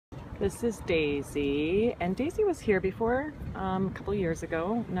This is Daisy, and Daisy was here before a couple years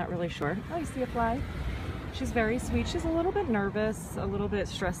ago. Not really sure. Oh, you see a fly? She's very sweet. She's a little bit nervous, a little bit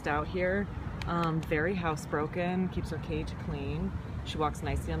stressed out here. Very housebroken, keeps her cage clean. She walks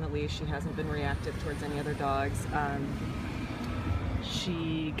nicely on the leash. She hasn't been reactive towards any other dogs.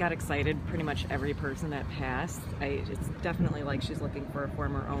 She got excited pretty much every person that passed. It's definitely like she's looking for a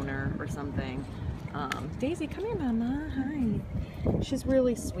former owner or something. Daisy, come here, Mama. Hi. She's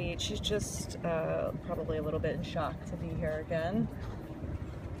really sweet. She's just probably a little bit in shock to be here again.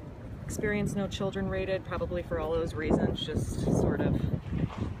 Experience no children rated, probably for all those reasons. Just sort of,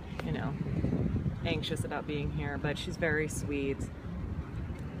 you know, anxious about being here, but she's very sweet.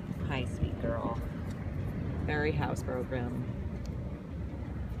 Hi, sweet girl. Very housebroken.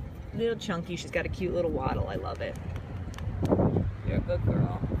 Little chunky. She's got a cute little waddle. I love it. You're a good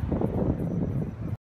girl.